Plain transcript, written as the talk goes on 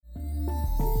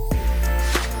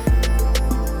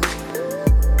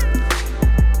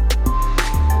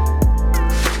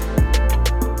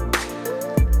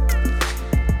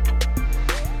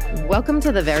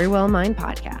Welcome to the Very Well Mind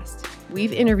podcast.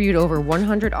 We've interviewed over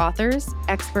 100 authors,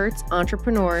 experts,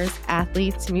 entrepreneurs,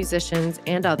 athletes, musicians,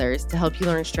 and others to help you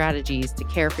learn strategies to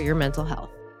care for your mental health.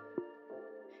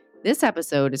 This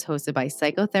episode is hosted by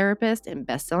psychotherapist and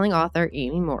best-selling author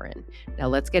Amy Morin. Now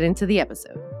let's get into the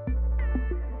episode.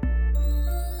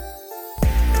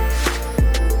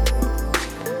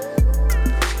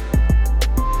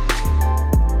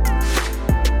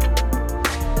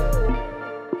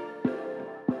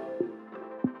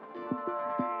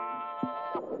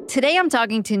 Today, I'm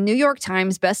talking to New York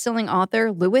Times bestselling author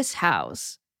Lewis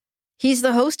Howes. He's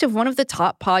the host of one of the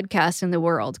top podcasts in the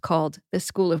world called The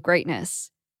School of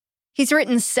Greatness. He's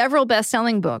written several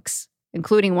best-selling books,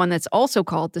 including one that's also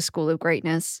called The School of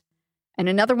Greatness, and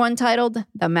another one titled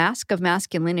The Mask of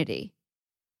Masculinity.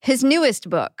 His newest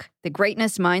book, The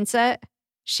Greatness Mindset,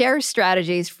 shares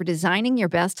strategies for designing your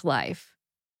best life.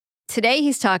 Today,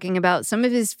 he's talking about some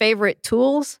of his favorite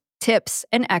tools, tips,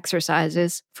 and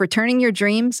exercises for turning your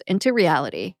dreams into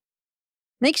reality.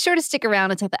 Make sure to stick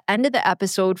around until the end of the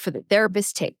episode for the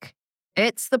therapist take.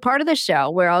 It's the part of the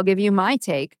show where I'll give you my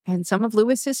take on some of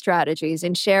Lewis's strategies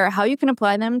and share how you can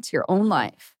apply them to your own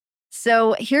life.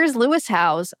 So here's Lewis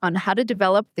Howes on how to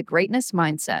develop the greatness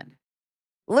mindset.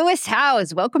 Lewis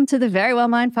Howes, welcome to the Very Well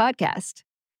Mind podcast.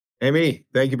 Amy,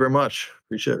 thank you very much.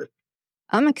 Appreciate it.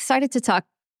 I'm excited to talk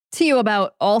to you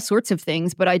about all sorts of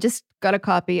things, but I just got a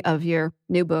copy of your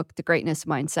new book, The Greatness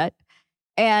Mindset,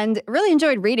 and really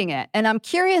enjoyed reading it. And I'm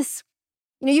curious,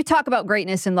 you talk about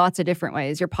greatness in lots of different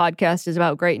ways. Your podcast is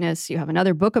about greatness. You have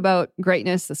another book about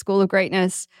greatness, The School of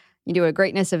Greatness. You do a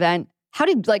greatness event. How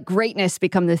did greatness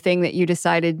become the thing that you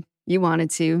decided you wanted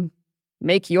to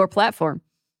make your platform?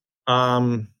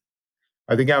 I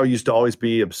think I used to always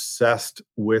be obsessed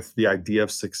with the idea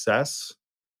of success,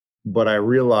 but I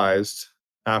realized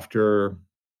after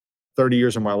 30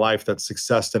 years of my life that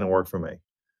success didn't work for me.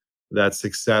 That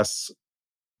success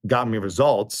got me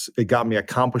results. It got me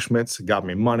accomplishments. It got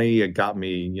me money. It got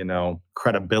me,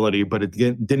 credibility, but it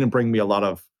didn't bring me a lot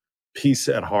of peace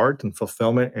at heart and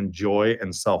fulfillment and joy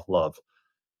and self-love.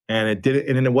 And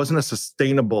it wasn't a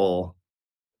sustainable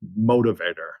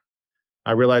motivator.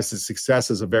 I realized that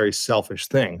success is a very selfish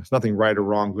thing. There's nothing right or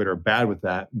wrong, good or bad with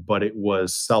that, but it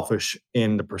was selfish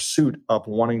in the pursuit of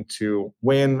wanting to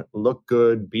win, look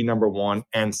good, be number one,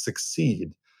 and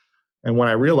succeed. And when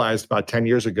I realized about 10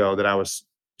 years ago that I was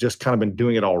just kind of been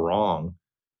doing it all wrong,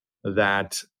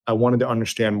 that I wanted to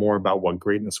understand more about what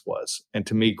greatness was. And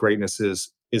to me, greatness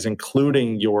is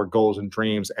including your goals and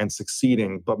dreams and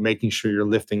succeeding, but making sure you're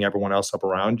lifting everyone else up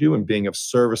around you and being of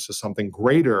service to something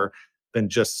greater than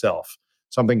just self.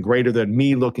 Something greater than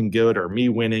me looking good or me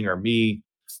winning or me,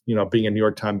 being a New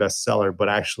York Times bestseller, but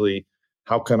actually,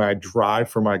 how can I drive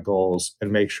for my goals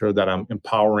and make sure that I'm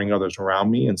empowering others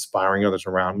around me, inspiring others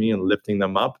around me, and lifting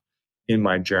them up in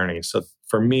my journey? So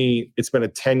for me, it's been a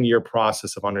 10-year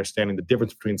process of understanding the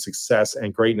difference between success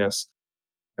and greatness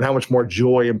and how much more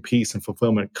joy and peace and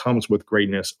fulfillment comes with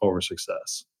greatness over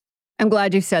success. I'm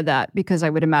glad you said that, because I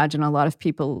would imagine a lot of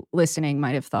people listening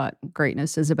might have thought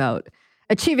greatness is about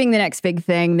achieving the next big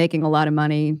thing, making a lot of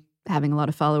money, having a lot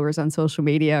of followers on social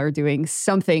media, or doing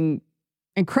something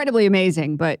incredibly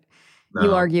amazing. But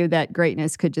you argue that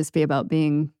greatness could just be about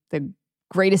being the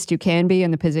greatest you can be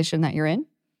in the position that you're in.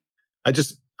 I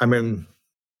just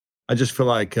feel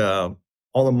like all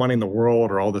the money in the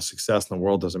world or all the success in the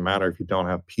world doesn't matter if you don't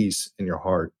have peace in your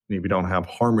heart and if you don't have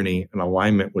harmony and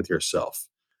alignment with yourself.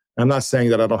 I'm not saying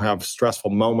that I don't have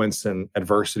stressful moments and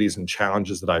adversities and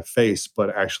challenges that I face,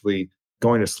 but actually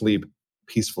going to sleep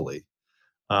peacefully,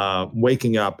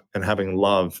 waking up and having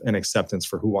love and acceptance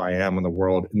for who I am in the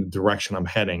world, in the direction I'm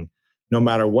heading, no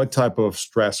matter what type of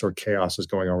stress or chaos is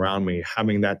going around me,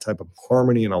 having that type of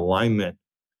harmony and alignment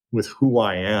with who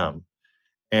I am,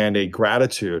 and a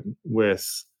gratitude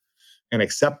with an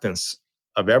acceptance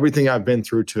of everything I've been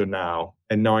through to now,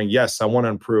 and knowing, yes, I want to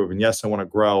improve, and yes, I want to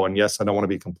grow, and yes, I don't want to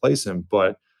be complacent,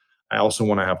 but I also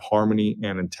want to have harmony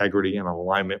and integrity and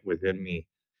alignment within me.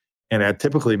 And that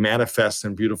typically manifests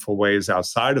in beautiful ways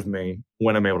outside of me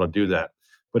when I'm able to do that.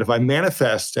 But if I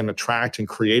manifest and attract and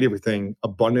create everything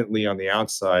abundantly on the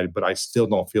outside, but I still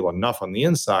don't feel enough on the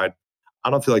inside, I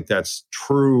don't feel like that's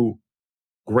true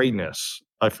greatness.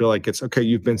 I feel like it's, okay,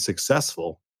 you've been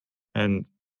successful, and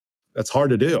that's hard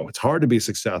to do. It's hard to be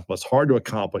successful. It's hard to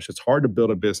accomplish. It's hard to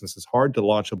build a business. It's hard to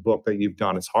launch a book that you've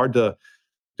done. It's hard to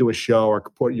do a show or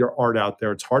put your art out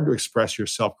there. It's hard to express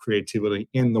yourself creatively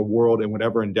in the world in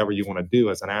whatever endeavor you want to do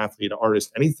as an athlete,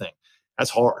 artist, anything. That's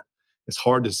hard. It's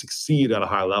hard to succeed at a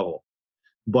high level.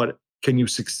 But can you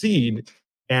succeed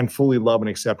and fully love and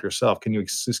accept yourself? Can you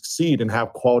succeed and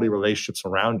have quality relationships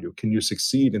around you? Can you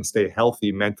succeed and stay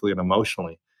healthy mentally and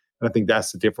emotionally? And I think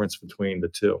that's the difference between the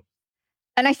two.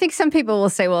 And I think some people will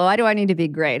say, well, why do I need to be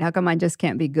great? How come I just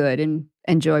can't be good and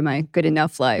enjoy my good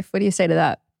enough life? What do you say to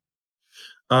that?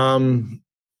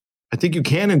 I think you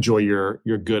can enjoy your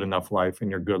good enough life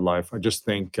and your good life. I just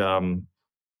think I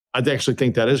actually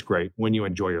think that is great when you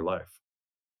enjoy your life,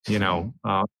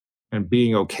 and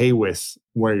being okay with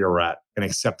where you're at and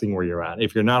accepting where you're at.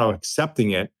 If you're not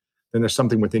accepting it, then there's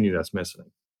something within you that's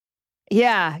missing.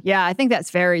 Yeah, I think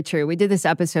that's very true. We did this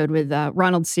episode with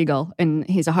Ronald Siegel, and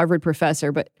he's a Harvard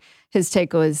professor, but his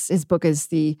book is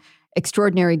The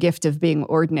Extraordinary Gift of Being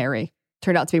Ordinary.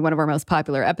 Turned out to be one of our most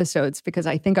popular episodes because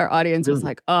I think our audience was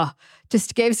like,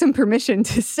 just gave some permission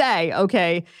to say,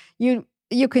 okay,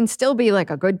 you can still be like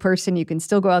a good person. You can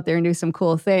still go out there and do some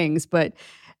cool things. But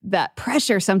that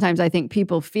pressure sometimes I think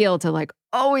people feel to like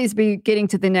always be getting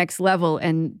to the next level,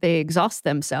 and they exhaust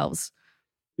themselves.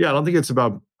 Yeah, I don't think it's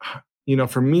about,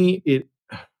 for me,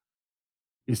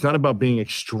 it's not about being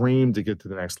extreme to get to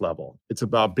the next level. It's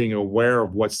about being aware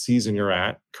of what season you're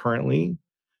at currently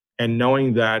and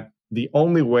knowing that the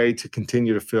only way to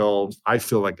continue to feel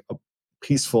like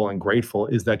peaceful and grateful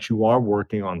is that you are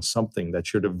working on something,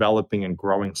 that you're developing and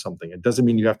growing something. It doesn't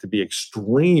mean you have to be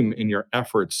extreme in your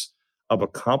efforts of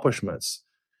accomplishments,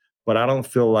 but I don't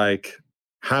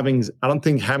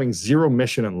think having zero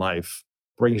mission in life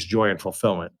brings joy and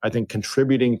fulfillment. I think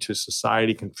contributing to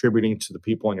society, contributing to the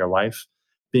people in your life,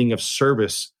 being of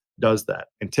service does that.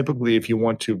 And typically, if you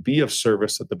want to be of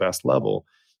service at the best level,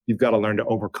 you've got to learn to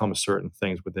overcome certain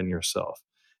things within yourself.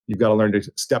 You've got to learn to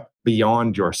step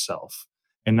beyond yourself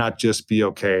and not just be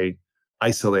okay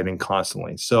isolating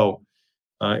constantly. So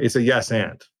it's a yes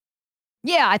and.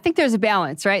 Yeah, I think there's a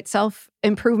balance, right?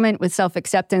 Self-improvement with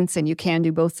self-acceptance, and you can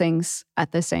do both things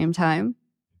at the same time.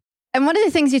 And one of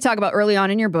the things you talk about early on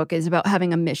in your book is about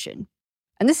having a mission.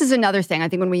 And this is another thing. I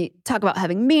think when we talk about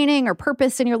having meaning or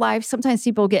purpose in your life, sometimes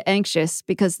people get anxious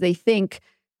because they think,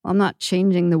 well, I'm not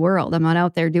changing the world. I'm not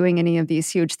out there doing any of these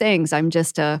huge things. I'm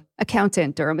just an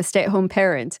accountant or I'm a stay-at-home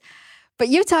parent. But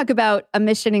you talk about a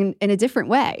mission in a different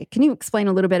way. Can you explain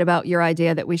a little bit about your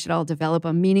idea that we should all develop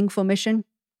a meaningful mission?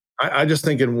 I just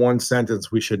think in one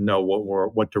sentence, we should know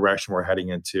what direction we're heading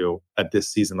into at this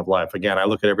season of life. Again, I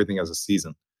look at everything as a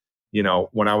season.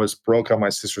 When I was broke on my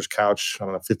sister's couch,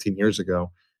 15 years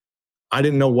ago, I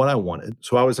didn't know what I wanted.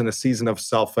 So I was in a season of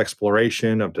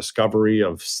self-exploration, of discovery,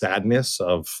 of sadness,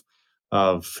 of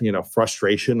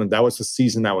frustration. And that was the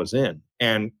season I was in.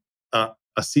 And a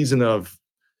season of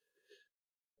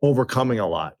overcoming a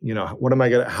lot.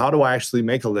 How do I actually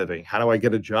make a living? How do I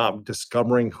get a job?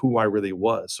 Discovering who I really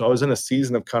was. So I was in a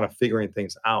season of kind of figuring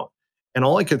things out. And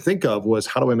all I could think of was,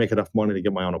 how do I make enough money to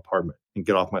get my own apartment and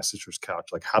get off my sister's couch?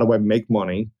 Like, how do I make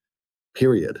money,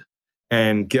 period,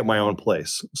 and get my own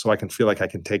place so I can feel like I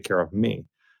can take care of me?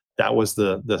 That was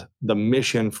the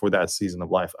mission for that season of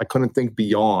life. I couldn't think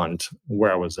beyond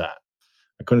where I was at.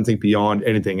 I couldn't think beyond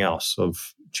anything else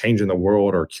of changing the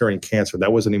world or curing cancer.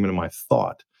 That wasn't even in my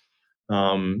thought.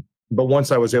 But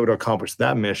once I was able to accomplish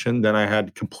that mission, then I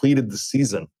had completed the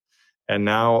season. And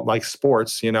now, like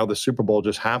sports, the Super Bowl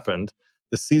just happened.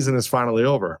 The season is finally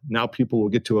over. Now people will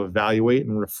get to evaluate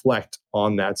and reflect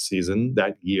on that season,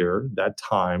 that year, that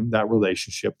time, that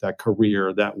relationship, that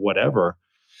career, that whatever,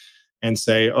 and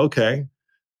say, okay,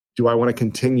 do I want to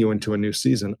continue into a new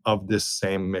season of this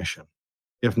same mission?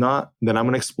 If not, then I'm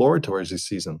going to explore it towards this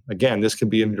season. Again, this can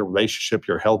be in your relationship,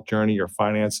 your health journey, your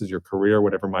finances, your career,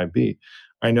 whatever it might be.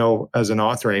 I know as an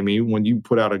author, Amy, when you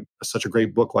put out such a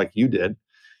great book like you did,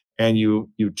 and you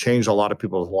changed a lot of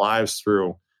people's lives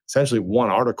through essentially one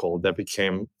article that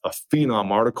became a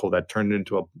phenom article that turned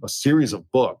into a series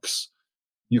of books.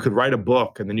 You could write a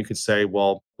book and then you could say,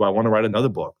 well, do I want to write another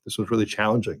book? This was really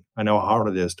challenging. I know how hard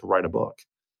it is to write a book.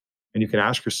 And you can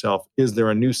ask yourself, is there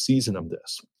a new season of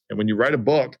this? And when you write a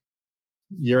book,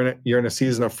 you're in a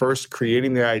season of first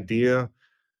creating the idea,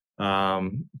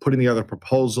 putting together a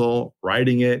proposal,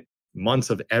 writing it, months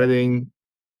of editing.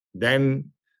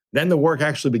 Then the work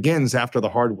actually begins after the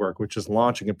hard work, which is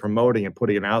launching and promoting and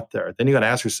putting it out there. Then you got to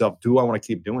ask yourself, do I want to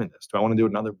keep doing this? Do I want to do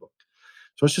another book?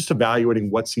 So it's just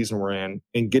evaluating what season we're in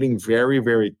and getting very,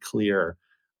 very clear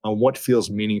on what feels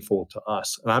meaningful to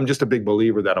us. And I'm just a big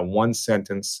believer that a one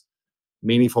sentence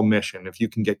meaningful mission, if you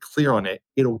can get clear on it,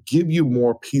 it'll give you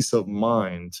more peace of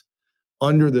mind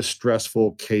under the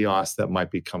stressful chaos that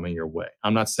might be coming your way.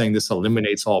 I'm not saying this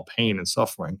eliminates all pain and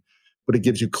suffering, but it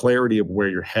gives you clarity of where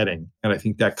you're heading. And I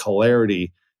think that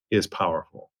clarity is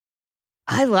powerful.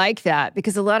 I like that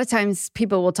because a lot of times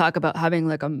people will talk about having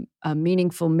like a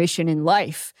meaningful mission in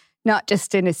life. not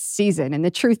just in a season. And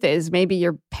the truth is, maybe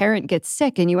your parent gets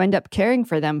sick and you end up caring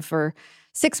for them for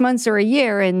 6 months or a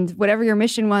year, and whatever your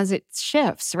mission was, it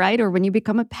shifts, right? Or when you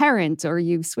become a parent or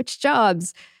you switch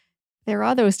jobs, there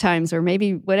are those times where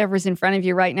maybe whatever's in front of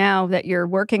you right now that you're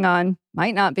working on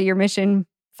might not be your mission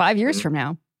 5 years from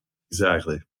now.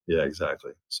 Exactly. Yeah,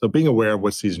 exactly. So being aware of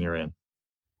what season you're in.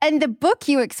 And the book,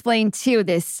 you explained too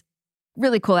this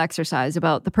really cool exercise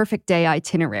about the perfect day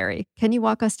itinerary. Can you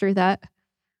walk us through that?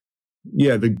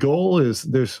 Yeah, the goal is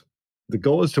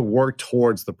to work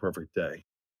towards the perfect day.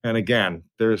 And again,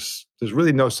 there's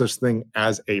really no such thing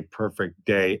as a perfect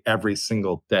day every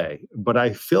single day. But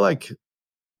I feel like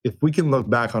if we can look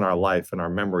back on our life and our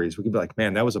memories, we can be like,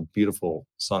 man, that was a beautiful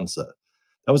sunset.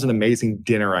 That was an amazing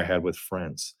dinner I had with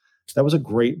friends. That was a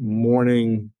great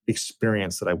morning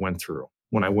experience that I went through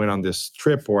when I went on this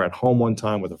trip or at home one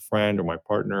time with a friend or my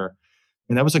partner.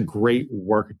 And that was a great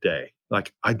work day.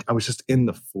 Like I was just in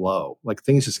the flow, like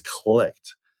things just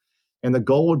clicked. And the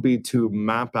goal would be to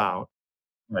map out.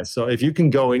 Right? So if you can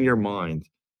go in your mind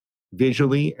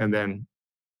visually and then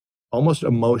almost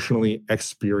emotionally,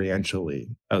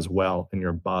 experientially as well in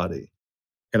your body,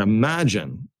 and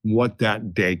imagine what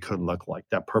that day could look like,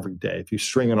 that perfect day. If you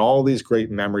string in all these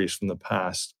great memories from the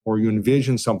past, or you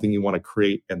envision something you want to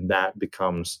create, and that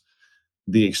becomes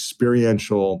the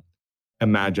experiential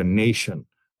imagination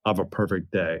of a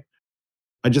perfect day.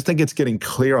 I just think it's getting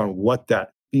clear on what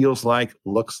that feels like,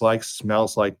 looks like,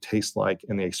 smells like, tastes like,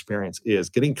 and the experience is.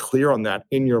 Getting clear on that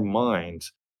in your mind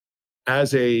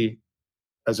as a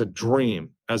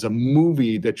dream, as a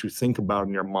movie that you think about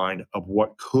in your mind of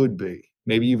what could be.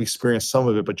 Maybe you've experienced some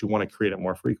of it, but you want to create it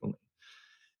more frequently.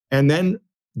 And then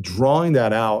drawing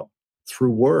that out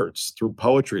through words, through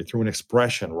poetry, through an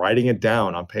expression, writing it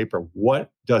down on paper.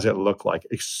 What does it look like?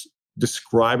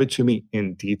 Describe it to me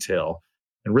in detail,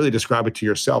 and really describe it to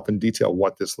yourself in detail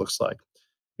what this looks like.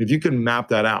 If you can map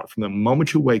that out from the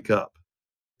moment you wake up,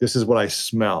 this is what I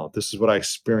smell. This is what I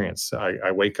experience.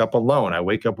 I wake up alone. I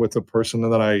wake up with the person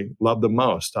that I love the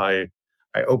most. I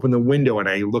open the window and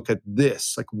I look at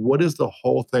this. Like, what is the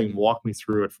whole thing? Walk me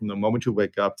through it from the moment you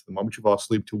wake up to the moment you fall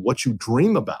asleep to what you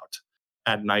dream about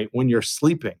at night when you're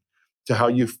sleeping, to how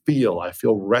you feel. I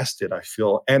feel rested. I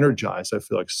feel energized. I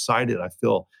feel excited. I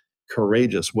feel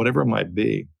courageous, whatever it might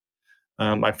be.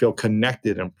 I feel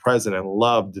connected and present and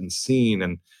loved and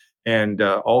seen and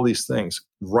all these things.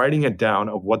 Writing it down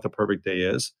of what the perfect day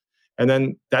is. And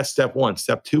then that's step one.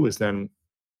 Step two is then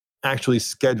actually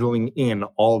scheduling in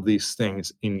all of these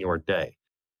things in your day.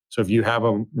 So if you have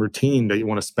a routine that you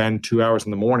want to spend 2 hours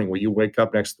in the morning where you wake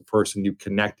up next to the person, you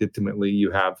connect intimately, you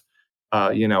have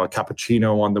a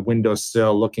cappuccino on the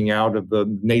windowsill looking out at the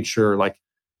nature, like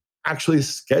actually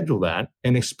schedule that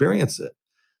and experience it.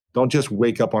 Don't just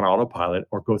wake up on autopilot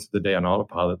or go through the day on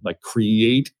autopilot. Like,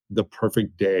 create the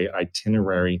perfect day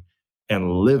itinerary and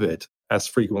live it as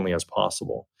frequently as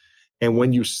possible. And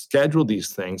when you schedule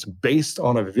these things based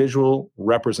on a visual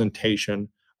representation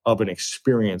of an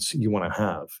experience you want to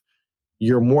have,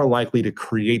 you're more likely to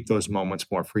create those moments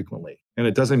more frequently. And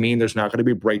it doesn't mean there's not going to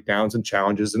be breakdowns and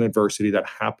challenges and adversity that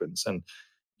happens. And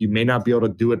you may not be able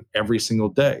to do it every single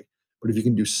day. But if you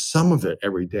can do some of it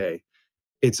every day,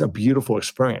 it's a beautiful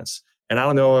experience. And I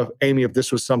don't know, Amy, if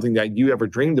this was something that you ever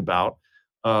dreamed about,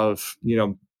 of,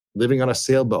 living on a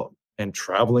sailboat and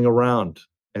traveling around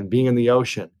and being in the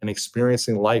ocean and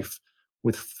experiencing life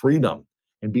with freedom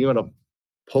and being able to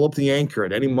pull up the anchor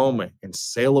at any moment and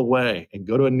sail away and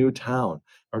go to a new town,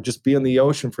 or just be in the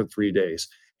ocean for 3 days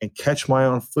and catch my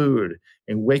own food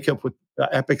and wake up with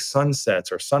epic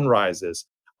sunsets or sunrises.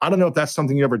 I don't know if that's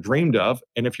something you ever dreamed of,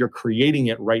 and if you're creating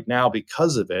it right now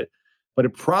because of it. But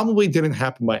it probably didn't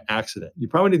happen by accident. You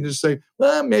probably didn't just say,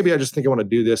 well, maybe I just think I want to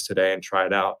do this today and try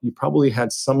it out. You probably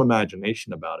had some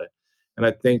imagination about it. And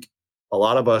I think a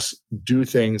lot of us do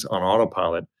things on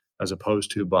autopilot as opposed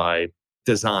to by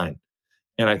design.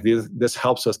 And I think this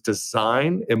helps us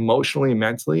design emotionally and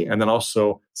mentally, and then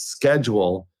also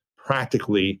schedule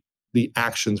practically the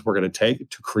actions we're going to take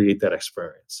to create that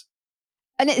experience.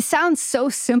 And it sounds so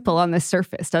simple on the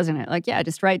surface, doesn't it? Like, yeah,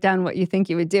 just write down what you think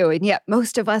you would do. And yet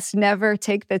most of us never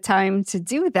take the time to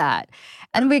do that.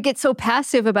 And we get so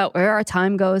passive about where our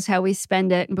time goes, how we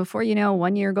spend it. And before you know,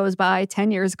 1 year goes by, 10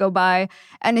 years go by.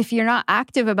 And if you're not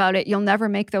active about it, you'll never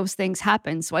make those things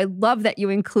happen. So I love that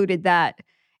you included that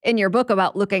in your book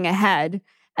about looking ahead.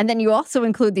 And then you also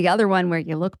include the other one where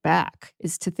you look back,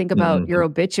 is to think about your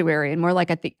obituary and more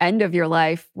like at the end of your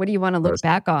life, what do you want to look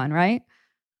back on, right?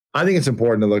 I think it's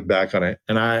important to look back on it.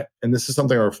 And this is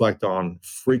something I reflect on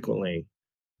frequently,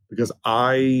 because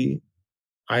I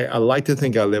like to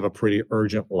think I live a pretty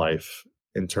urgent life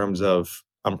in terms of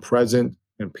I'm present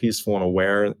and peaceful and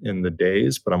aware in the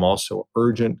days, but I'm also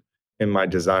urgent in my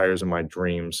desires and my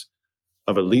dreams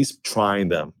of at least trying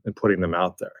them and putting them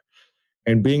out there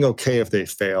and being okay if they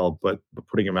fail, but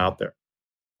putting them out there.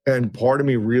 And part of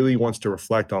me really wants to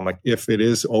reflect on, like, if it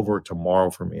is over tomorrow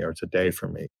for me or today for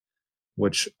me,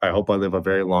 which I hope I live a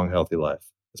very long, healthy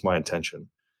life. It's my intention.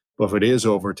 But if it is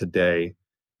over today,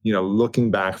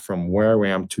 looking back from where I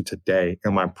am to today,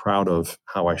 am I proud of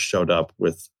how I showed up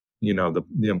with, the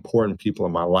important people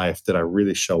in my life? Did I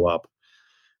really show up?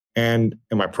 And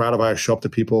am I proud of how I show up to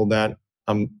people that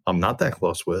I'm not that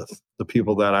close with, the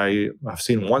people that I've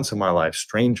seen once in my life,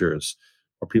 strangers,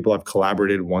 or people I've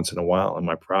collaborated once in a while? Am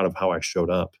I proud of how I showed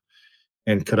up?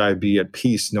 And could I be at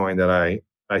peace knowing that I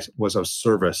was of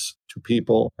service to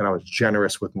people and I was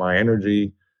generous with my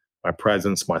energy, my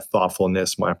presence, my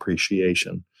thoughtfulness, my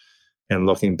appreciation, and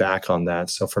looking back on that?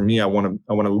 So for me, I want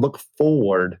to look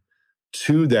forward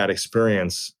to that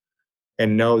experience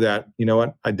and know that, you know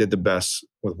what, I did the best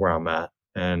with where I'm at,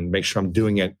 and make sure I'm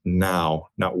doing it now,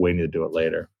 not waiting to do it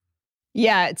later.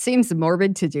 Yeah, it seems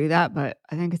morbid to do that, but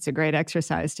I think it's a great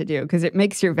exercise to do because it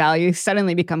makes your values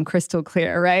suddenly become crystal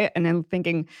clear, right? And I'm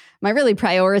thinking, am I really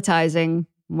prioritizing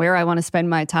where I want to spend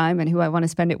my time and who I want to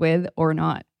spend it with or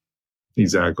not?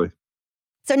 Exactly.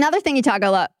 So another thing you talk a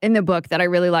lot in the book that I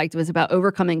really liked was about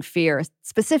overcoming fear,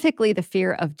 specifically the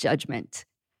fear of judgment.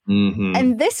 Mm-hmm.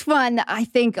 And this one, I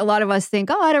think a lot of us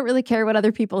think, oh, I don't really care what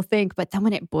other people think. But then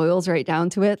when it boils right down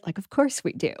to it, like, of course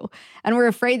we do. And we're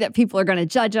afraid that people are going to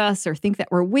judge us or think that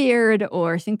we're weird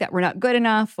or think that we're not good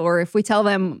enough. Or if we tell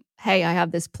them, hey, I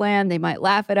have this plan, they might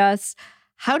laugh at us.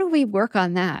 How do we work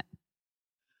on that?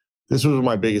 This was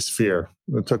my biggest fear.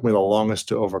 It took me the longest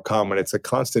to overcome. And it's a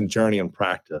constant journey and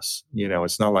practice.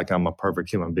 It's not like I'm a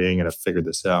perfect human being and I've figured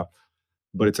this out,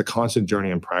 but it's a constant journey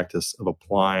and practice of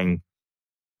applying.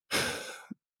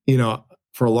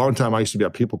 For a long time, I used to be a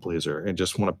people pleaser and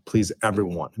just want to please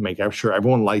everyone, make sure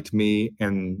everyone liked me.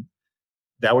 And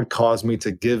that would cause me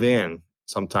to give in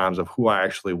sometimes of who I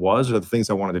actually was or the things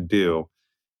I wanted to do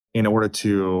in order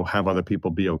to have other people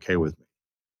be okay with me.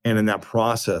 And in that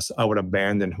process, I would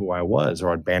abandon who I was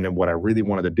or abandon what I really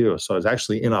wanted to do. So I was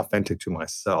actually inauthentic to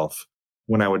myself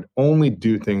when I would only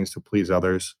do things to please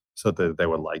others so that they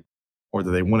would like or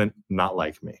that they wouldn't not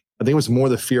like me. I think it was more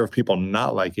the fear of people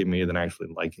not liking me than actually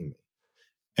liking me.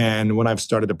 And when I've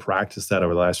started to practice that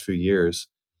over the last few years,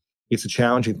 it's a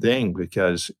challenging thing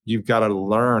because you've got to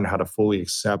learn how to fully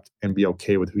accept and be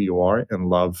okay with who you are and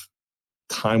love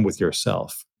time with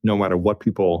yourself, no matter what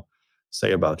people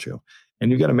say about you. And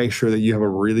you've got to make sure that you have a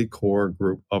really core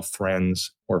group of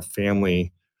friends or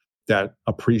family that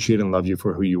appreciate and love you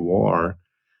for who you are,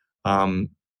 and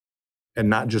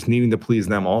not just needing to please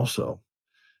them also.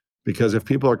 Because if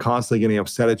people are constantly getting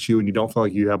upset at you and you don't feel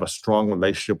like you have a strong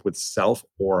relationship with self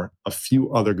or a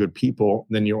few other good people,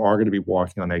 then you are going to be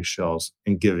walking on eggshells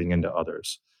and giving into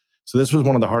others. So this was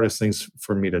one of the hardest things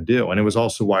for me to do. And it was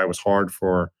also why it was hard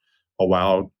for a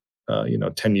while.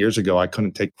 10 years ago, I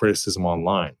couldn't take criticism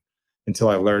online until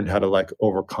I learned how to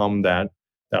overcome that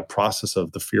process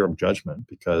of the fear of judgment,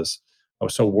 because I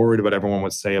was so worried about what everyone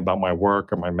would say about my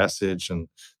work or my message and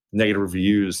negative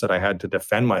reviews that I had to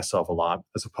defend myself a lot,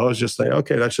 as opposed to just say,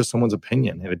 okay, that's just someone's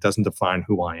opinion and it doesn't define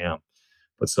who I am.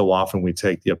 But so often we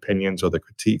take the opinions or the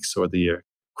critiques or the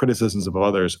criticisms of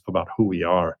others about who we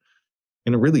are.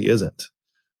 And it really isn't.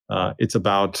 It's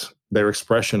about their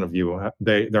expression of you,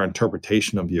 their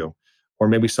interpretation of you, or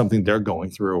maybe something they're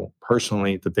going through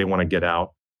personally that they want to get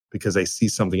out because they see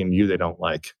something in you they don't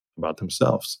like about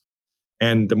themselves.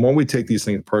 And the more we take these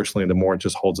things personally, the more it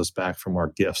just holds us back from our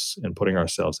gifts and putting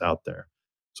ourselves out there.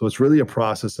 So it's really a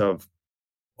process of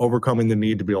overcoming the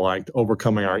need to be liked,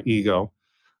 overcoming our ego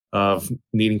of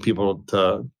needing people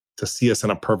to see us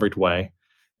in a perfect way,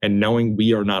 and knowing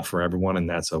we are not for everyone, and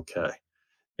that's okay.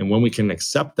 And when we can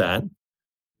accept that,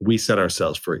 we set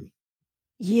ourselves free.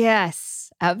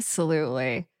 Yes,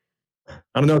 absolutely.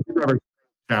 I don't know if you've ever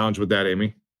challenged with that,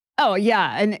 Amy. Oh,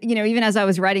 yeah. And, even as I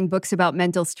was writing books about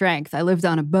mental strength, I lived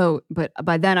on a boat. But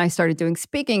by then I started doing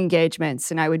speaking engagements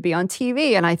and I would be on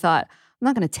TV. And I thought, I'm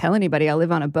not going to tell anybody I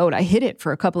live on a boat. I hid it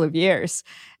for a couple of years.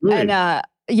 Really? And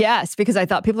yes, because I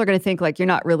thought people are going to think you're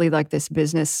not really this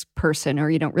business person or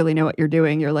you don't really know what you're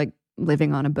doing. You're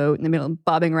living on a boat in the middle,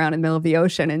 bobbing around in the middle of the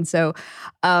ocean. And so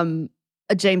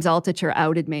James Altucher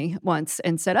outed me once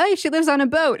and said, hey, she lives on a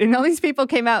boat. And all these people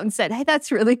came out and said, hey,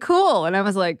 that's really cool. And I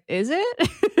was like, is it?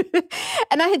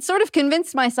 And I had sort of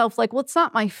convinced myself, well, it's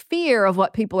not my fear of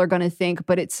what people are going to think,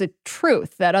 but it's a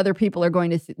truth that other people are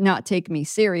going to not take me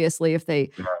seriously if they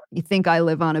think I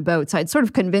live on a boat. So I'd sort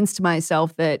of convinced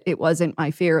myself that it wasn't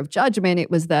my fear of judgment. It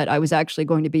was that I was actually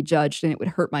going to be judged and it would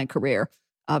hurt my career.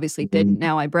 obviously didn't.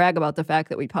 Now I brag about the fact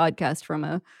that we podcast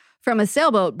from a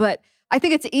sailboat, but I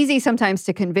think it's easy sometimes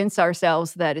to convince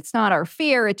ourselves that it's not our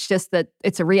fear. It's just that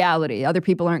it's a reality. Other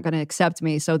people aren't going to accept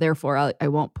me, so therefore I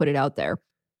won't put it out there.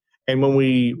 And when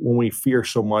we fear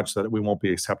so much that we won't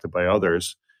be accepted by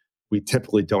others, we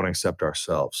typically don't accept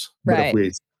ourselves. But if we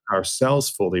accept ourselves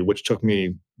fully, which took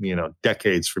me,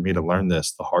 decades for me to learn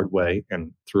this the hard way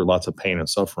and through lots of pain and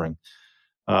suffering,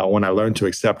 when I learned to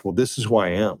accept, well, this is who I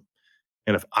am.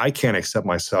 And if I can't accept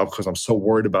myself because I'm so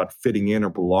worried about fitting in or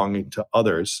belonging to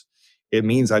others, it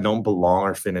means I don't belong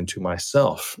or fit into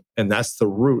myself. And that's the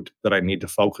root that I need to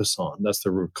focus on. That's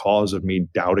the root cause of me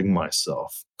doubting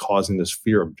myself, causing this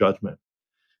fear of judgment.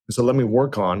 And so let me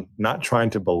work on not trying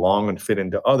to belong and fit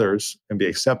into others and be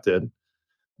accepted,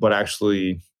 but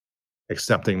actually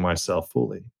accepting myself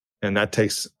fully. And I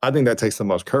think that takes the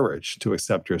most courage to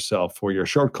accept yourself for your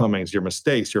shortcomings, your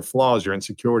mistakes, your flaws, your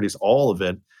insecurities, all of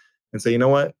it. And say, you know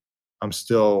what? I'm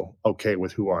still okay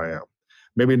with who I am.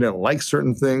 Maybe I didn't like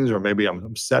certain things, or maybe I'm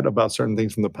upset about certain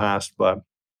things from the past, but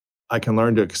I can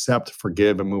learn to accept,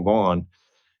 forgive, and move on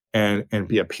and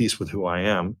be at peace with who I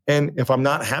am. And if I'm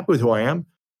not happy with who I am,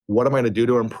 what am I going to do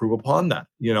to improve upon that?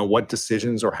 What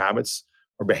decisions or habits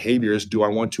or behaviors do I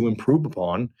want to improve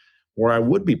upon where I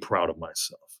would be proud of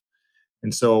myself?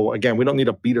 And so, again, we don't need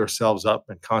to beat ourselves up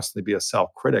and constantly be a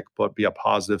self-critic, but be a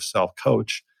positive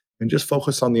self-coach and just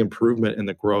focus on the improvement and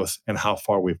the growth and how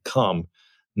far we've come,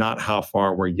 not how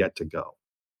far we're yet to go.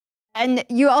 And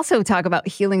you also talk about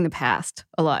healing the past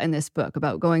a lot in this book,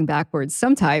 about going backwards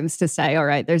sometimes to say, all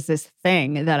right, there's this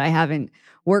thing that I haven't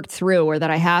worked through or that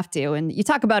I have to. And you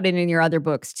talk about it in your other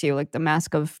books too, like The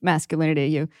Mask of Masculinity.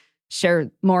 You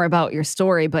share more about your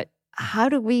story, but how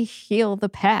do we heal the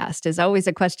past is always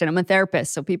a question. I'm a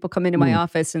therapist, so people come into my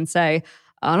office and say,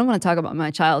 I don't want to talk about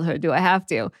my childhood. Do I have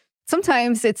to?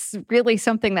 Sometimes it's really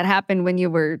something that happened when you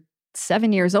were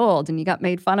 7 years old and you got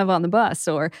made fun of on the bus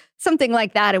or something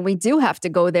like that. And we do have to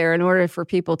go there in order for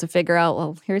people to figure out,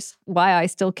 well, here's why I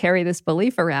still carry this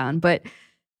belief around. But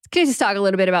can you just talk a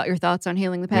little bit about your thoughts on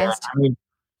healing the past? Yeah,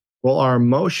 well, our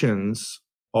emotions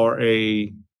are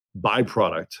a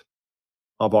byproduct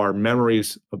of our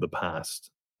memories of the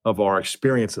past, of our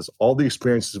experiences. All the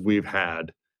experiences we've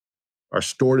had are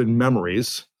stored in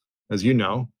memories, as you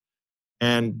know,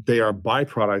 and they are a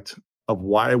byproduct of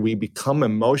why we become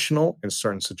emotional in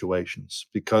certain situations,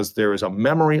 because there is a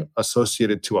memory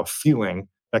associated to a feeling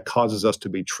that causes us to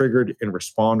be triggered and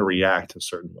respond or react in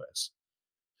certain ways.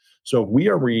 So if we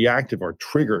are reactive or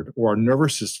triggered, or our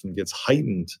nervous system gets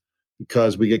heightened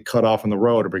because we get cut off on the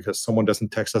road, or because someone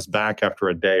doesn't text us back after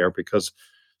a day, or because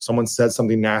someone said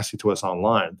something nasty to us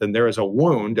online, then there is a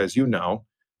wound, as you know,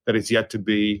 that is yet to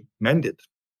be mended.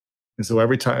 And so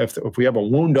every time, if we have a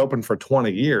wound open for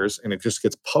 20 years and it just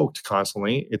gets poked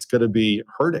constantly, it's going to be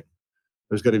hurting.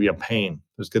 There's going to be a pain.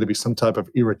 There's going to be some type of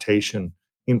irritation,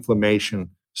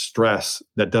 inflammation, stress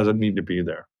that doesn't need to be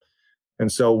there.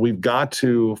 And so we've got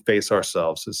to face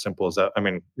ourselves, as simple as that. I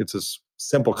mean, it's a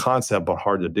simple concept, but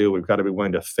hard to do. We've got to be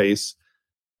willing to face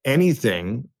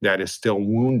anything that is still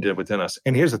wounded within us.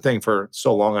 And here's the thing, for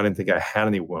so long, I didn't think I had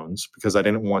any wounds because I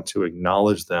didn't want to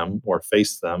acknowledge them or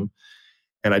face them.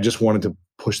 And I just wanted to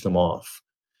push them off.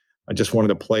 I just wanted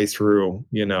to play through,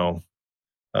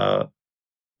 the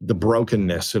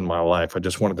brokenness in my life. I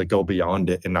just wanted to go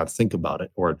beyond it and not think about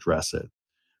it or address it.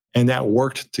 And that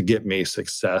worked to get me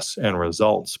success and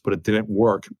results, but it didn't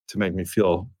work to make me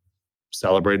feel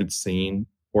celebrated, seen,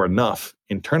 or enough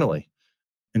internally.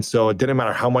 And so it didn't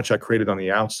matter how much I created on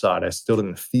the outside, I still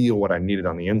didn't feel what I needed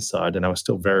on the inside. And I was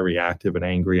still very reactive and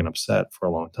angry and upset for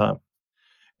a long time.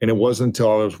 And it wasn't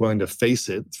until I was willing to face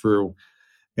it through,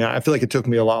 I feel like it took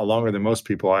me a lot longer than most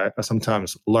people. I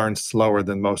sometimes learned slower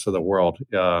than most of the world.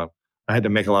 I had to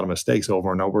make a lot of mistakes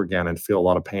over and over again and feel a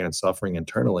lot of pain and suffering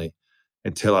internally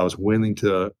until I was willing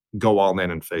to go all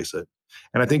in and face it.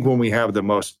 And I think when we have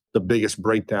the biggest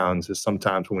breakdowns is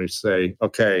sometimes when we say,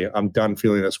 okay, I'm done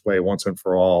feeling this way once and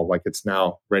for all, like it's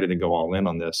now ready to go all in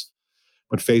on this.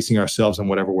 But facing ourselves in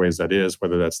whatever ways that is,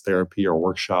 whether that's therapy or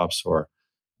workshops or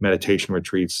meditation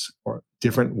retreats or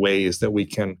different ways that we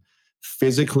can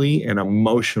physically and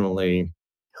emotionally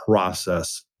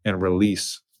process and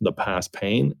release the past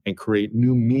pain and create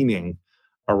new meaning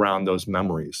around those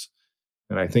memories.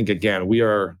 And I think, again,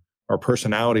 our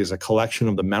personality is a collection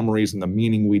of the memories and the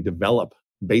meaning we develop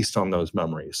based on those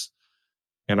memories.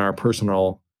 And our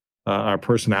personality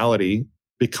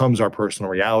becomes our personal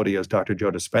reality, as Dr.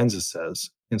 Joe Dispenza says.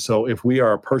 And so if we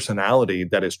are a personality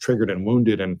that is triggered and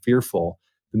wounded and fearful,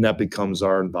 then that becomes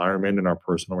our environment and our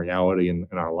personal reality in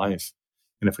our life.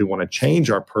 And if we want to change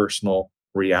our personal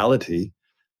reality,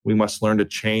 We must learn to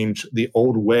change the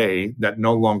old way that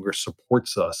no longer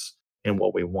supports us in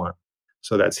what we want.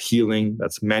 So that's healing,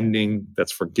 that's mending,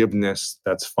 that's forgiveness,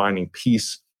 that's finding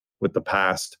peace with the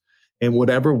past in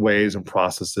whatever ways and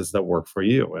processes that work for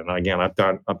you. And again, I've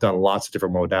done lots of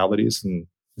different modalities and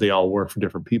they all work for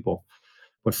different people.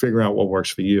 But figuring out what works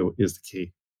for you is the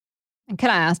key. And can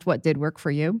I ask what did work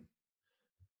for you?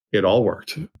 It all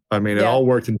worked. I mean, it all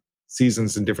worked in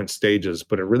seasons and different stages,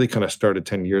 but it really kind of started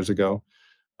 10 years ago.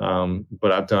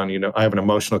 But I've done, I have an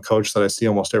emotional coach that I see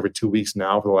almost every 2 weeks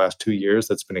now for the last 2 years.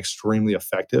 That's been extremely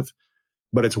effective,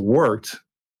 but it's worked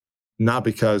not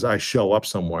because I show up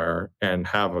somewhere and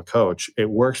have a coach. It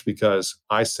works because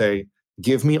I say,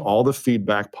 give me all the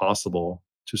feedback possible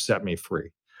to set me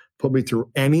free. Put me through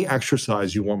any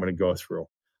exercise you want me to go through.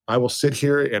 I will sit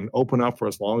here and open up for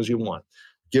as long as you want.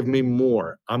 Give me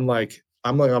more. I'm like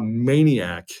a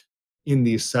maniac in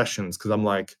these sessions because I'm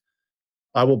like,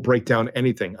 I will break down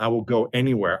anything. I will go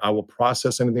anywhere. I will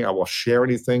process anything. I will share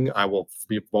anything. I will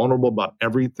be vulnerable about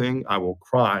everything. I will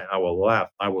cry. I will laugh.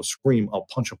 I will scream. I'll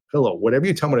punch a pillow. Whatever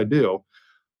you tell me to do,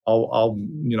 I'll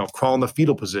crawl in the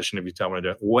fetal position if you tell me to do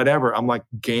it. Whatever. I'm like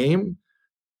game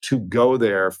to go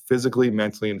there physically,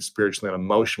 mentally, and spiritually and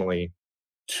emotionally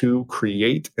to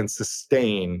create and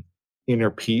sustain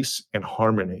inner peace and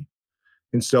harmony.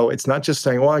 And so it's not just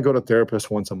saying, well, I go to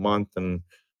therapist once a month and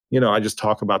I just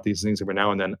talk about these things every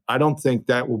now and then. I don't think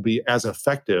that will be as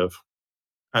effective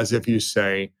as if you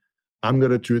say, I'm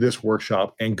going to do this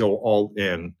workshop and go all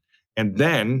in. And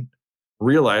then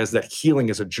realize that healing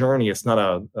is a journey. It's not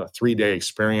a 3-day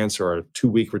experience or a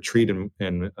 2-week retreat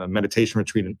in a meditation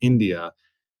retreat in India.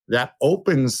 That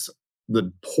opens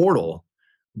the portal,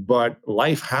 but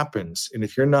life happens. And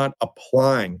if you're not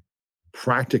applying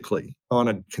practically on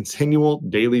a continual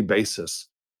daily basis,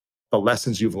 the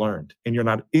lessons you've learned, and you're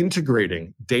not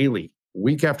integrating daily,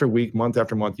 week after week, month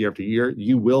after month, year after year,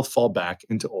 you will fall back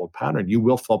into old pattern. You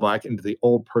will fall back into the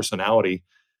old personality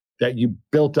that you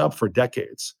built up for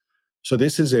decades. So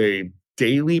this is a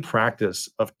daily practice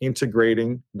of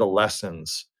integrating the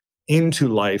lessons into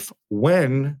life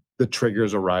when the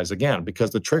triggers arise again,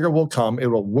 because the trigger will come, it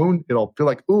will wound, it'll feel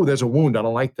like, ooh, there's a wound. I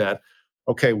don't like that.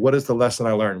 Okay, what is the lesson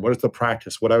I learned? What is the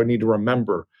practice? What do I need to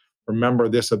remember? Remember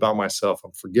this about myself.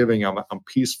 I'm forgiving. I'm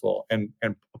peaceful, and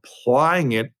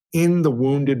applying it in the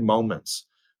wounded moments.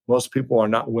 Most people are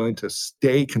not willing to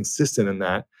stay consistent in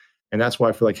that. And that's why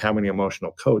I feel like having an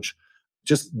emotional coach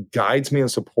just guides me and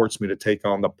supports me to take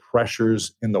on the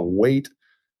pressures and the weight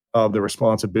of the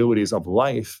responsibilities of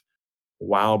life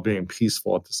while being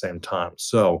peaceful at the same time.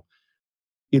 So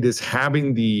it is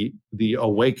having the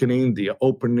awakening, the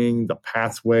opening, the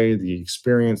pathway, the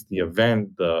experience, the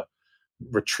event, the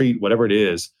retreat, whatever it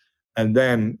is, and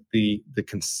then the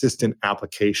consistent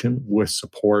application with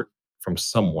support from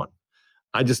someone.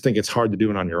 I just think it's hard to do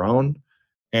it on your own.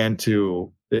 And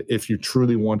if you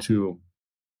truly want to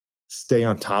stay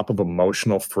on top of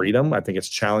emotional freedom, I think it's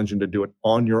challenging to do it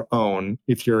on your own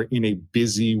if you're in a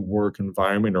busy work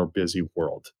environment or busy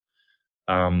world.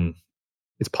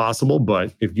 It's possible,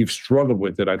 but if you've struggled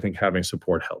with it, I think having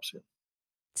support helps you.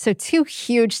 So 2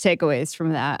 huge takeaways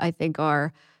from that, I think,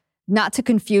 are not to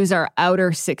confuse our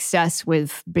outer success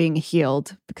with being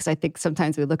healed, because I think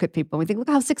sometimes we look at people and we think, look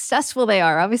how successful they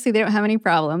are. Obviously, they don't have any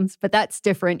problems, but that's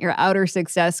different, your outer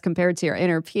success compared to your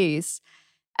inner peace.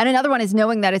 And another one is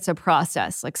knowing that it's a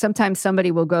process. Like sometimes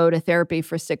somebody will go to therapy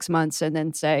for 6 months and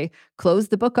then say, close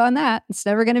the book on that. It's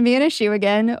never going to be an issue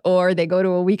again. Or they go to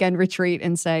a weekend retreat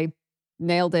and say,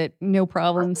 nailed it, no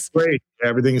problems. Great.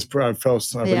 Everything is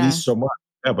released so much.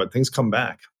 Yeah, but things come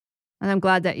back. And I'm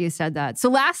glad that you said that. So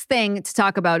last thing to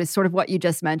talk about is sort of what you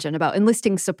just mentioned about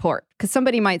enlisting support. Because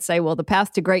somebody might say, well, the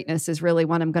path to greatness is really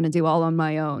one I'm going to do all on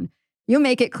my own. You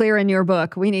make it clear in your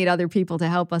book, we need other people to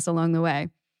help us along the way.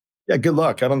 Yeah, good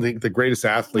luck. I don't think the greatest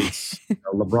athletes,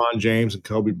 LeBron James and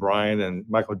Kobe Bryant and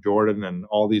Michael Jordan and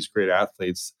all these great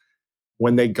athletes,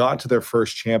 when they got to their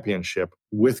first championship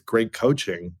with great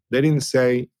coaching, they didn't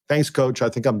say, thanks, coach, I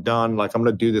think I'm done. Like, I'm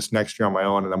going to do this next year on my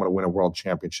own and I'm going to win a world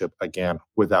championship again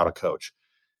without a coach.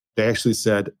 They actually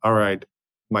said, all right,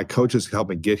 my coaches helped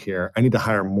me get here. I need to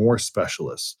hire more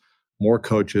specialists, more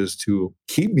coaches to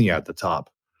keep me at the top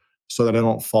so that I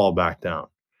don't fall back down.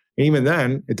 And even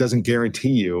then, it doesn't guarantee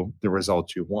you the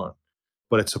results you want,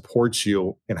 but it supports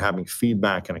you in having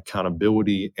feedback and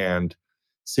accountability and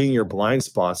seeing your blind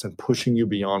spots and pushing you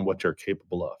beyond what you're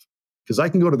capable of. Because I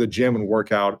can go to the gym and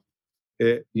work out,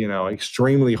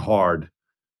 extremely hard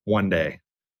one day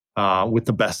with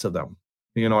the best of them.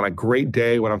 On a great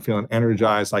day when I'm feeling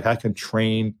energized, like I can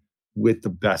train with the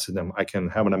best of them. I can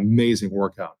have an amazing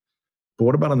workout. But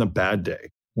what about on the bad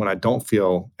day? when I don't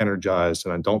feel energized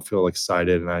and I don't feel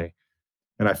excited and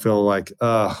I feel like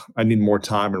I need more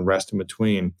time and rest in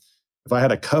between. If I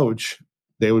had a coach,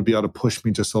 they would be able to push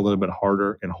me just a little bit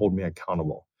harder and hold me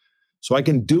accountable. So I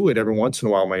can do it every once in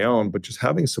a while on my own, but just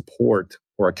having support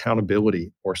or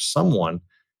accountability or someone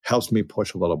helps me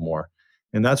push a little more.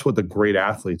 And that's what the great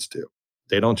athletes do.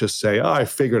 They don't just say, oh, I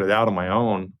figured it out on my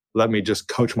own. Let me just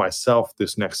coach myself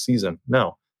this next season.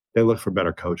 No, they look for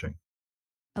better coaching.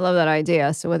 I love that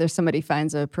idea. So whether somebody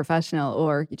finds a professional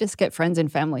or you just get friends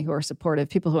and family who are supportive,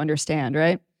 people who understand,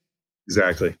 right?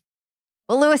 Exactly.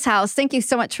 Well, Lewis Howes, thank you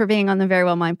so much for being on the Very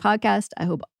Well Mind podcast. I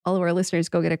hope all of our listeners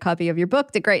go get a copy of your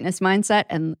book, The Greatness Mindset,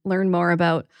 and learn more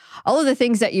about all of the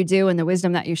things that you do and the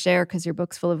wisdom that you share, because your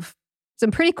book's full of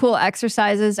some pretty cool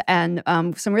exercises and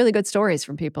some really good stories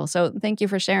from people. So thank you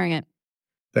for sharing it.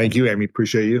 Thank you, Amy.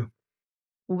 Appreciate you.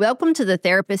 Welcome to The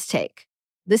Therapist Take.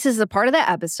 This is the part of the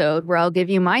episode where I'll give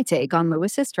you my take on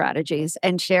Lewis's strategies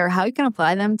and share how you can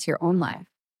apply them to your own life.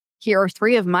 Here are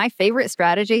 3 of my favorite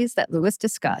strategies that Lewis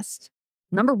discussed.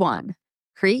 Number 1,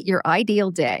 create your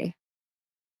ideal day.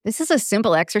 This is a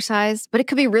simple exercise, but it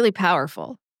could be really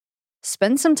powerful.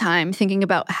 Spend some time thinking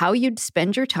about how you'd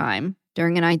spend your time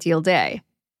during an ideal day.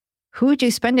 Who would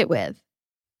you spend it with?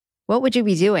 What would you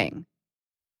be doing?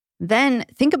 Then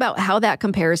think about how that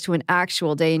compares to an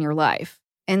actual day in your life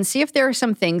and see if there are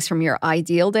some things from your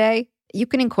ideal day that you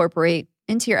can incorporate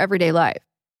into your everyday life.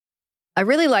 I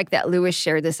really like that Lewis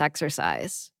shared this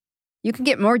exercise. You can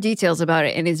get more details about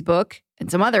it in his book and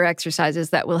some other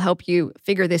exercises that will help you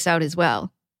figure this out as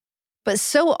well. But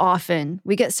so often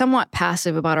we get somewhat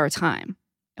passive about our time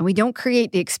and we don't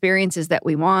create the experiences that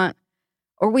we want,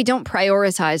 or we don't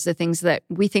prioritize the things that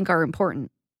we think are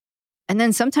important. And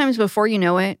then sometimes before you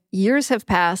know it, years have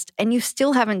passed and you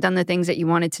still haven't done the things that you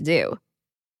wanted to do.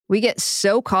 We get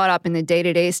so caught up in the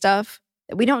day-to-day stuff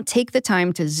that we don't take the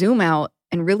time to zoom out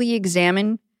and really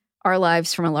examine our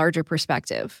lives from a larger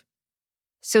perspective.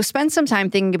 So spend some time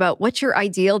thinking about what your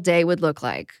ideal day would look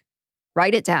like.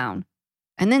 Write it down,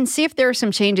 and then see if there are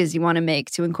some changes you want to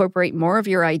make to incorporate more of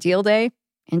your ideal day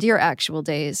into your actual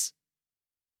days.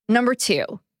 Number 2,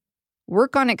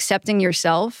 work on accepting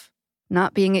yourself,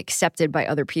 not being accepted by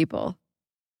other people.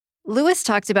 Lewis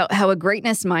talked about how a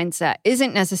greatness mindset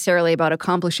isn't necessarily about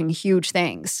accomplishing huge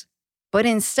things, but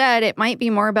instead it might be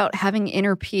more about having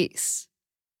inner peace.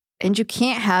 And you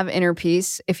can't have inner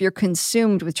peace if you're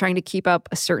consumed with trying to keep up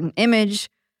a certain image,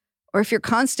 or if you're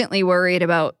constantly worried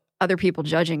about other people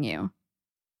judging you.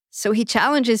 So he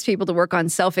challenges people to work on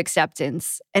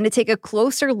self-acceptance and to take a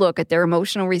closer look at their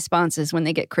emotional responses when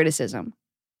they get criticism.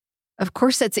 Of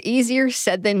course, that's easier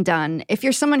said than done if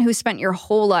you're someone who spent your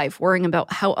whole life worrying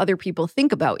about how other people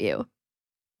think about you.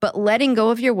 But letting go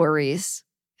of your worries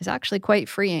is actually quite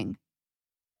freeing.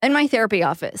 In my therapy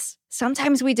office,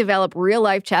 sometimes we develop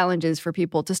real-life challenges for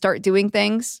people to start doing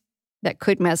things that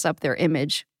could mess up their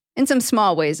image in some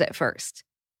small ways at first.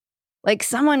 Like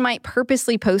someone might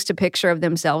purposely post a picture of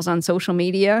themselves on social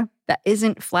media that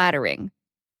isn't flattering,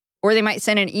 or they might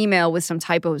send an email with some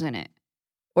typos in it.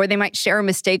 Or they might share a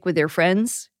mistake with their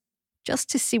friends just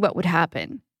to see what would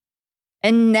happen.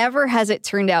 And never has it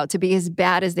turned out to be as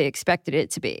bad as they expected it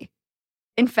to be.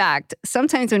 In fact,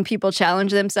 sometimes when people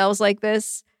challenge themselves like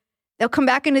this, they'll come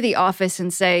back into the office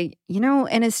and say, in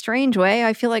a strange way,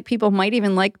 I feel like people might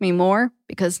even like me more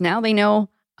because now they know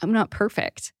I'm not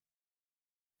perfect.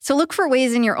 So look for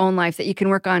ways in your own life that you can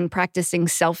work on practicing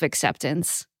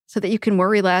self-acceptance so that you can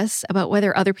worry less about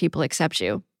whether other people accept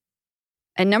you.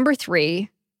 And number 3,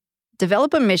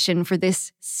 develop a mission for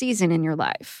this season in your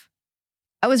life.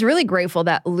 I was really grateful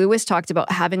that Lewis talked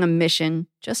about having a mission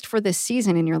just for this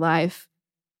season in your life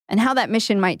and how that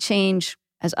mission might change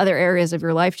as other areas of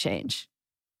your life change.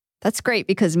 That's great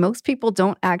because most people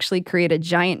don't actually create a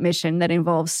giant mission that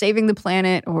involves saving the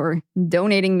planet or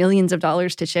donating millions of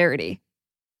dollars to charity.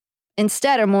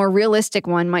 Instead, a more realistic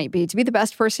one might be to be the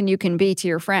best person you can be to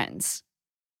your friends.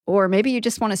 Or maybe you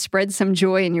just want to spread some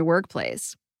joy in your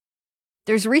workplace.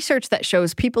 There's research that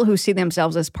shows people who see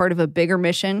themselves as part of a bigger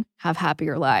mission have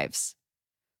happier lives.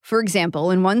 For example,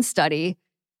 in one study,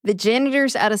 the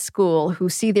janitors at a school who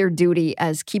see their duty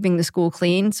as keeping the school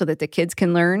clean so that the kids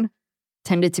can learn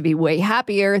tended to be way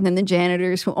happier than the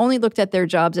janitors who only looked at their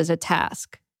jobs as a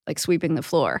task, like sweeping the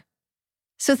floor.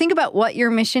 So think about what your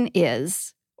mission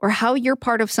is or how you're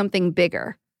part of something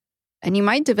bigger, and you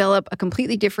might develop a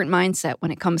completely different mindset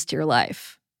when it comes to your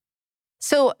life.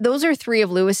 So those are 3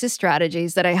 of Lewis's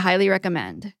strategies that I highly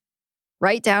recommend.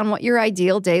 Write down what your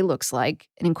ideal day looks like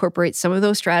and incorporate some of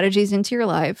those strategies into your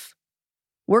life.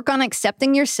 Work on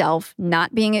accepting yourself,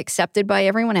 not being accepted by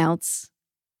everyone else.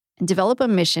 and develop a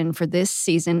mission for this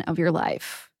season of your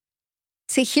life.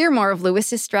 To hear more of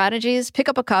Lewis's strategies, pick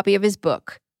up a copy of his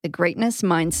book, The Greatness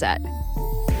Mindset.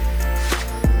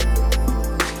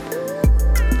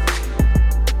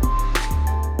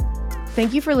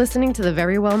 Thank you for listening to the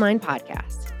Very Well Mind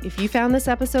podcast. If you found this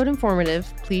episode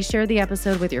informative, please share the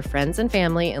episode with your friends and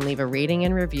family and leave a rating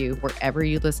and review wherever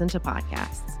you listen to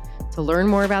podcasts. To learn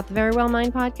more about the Very Well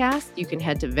Mind podcast, you can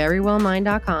head to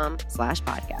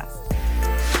verywellmind.com/podcast.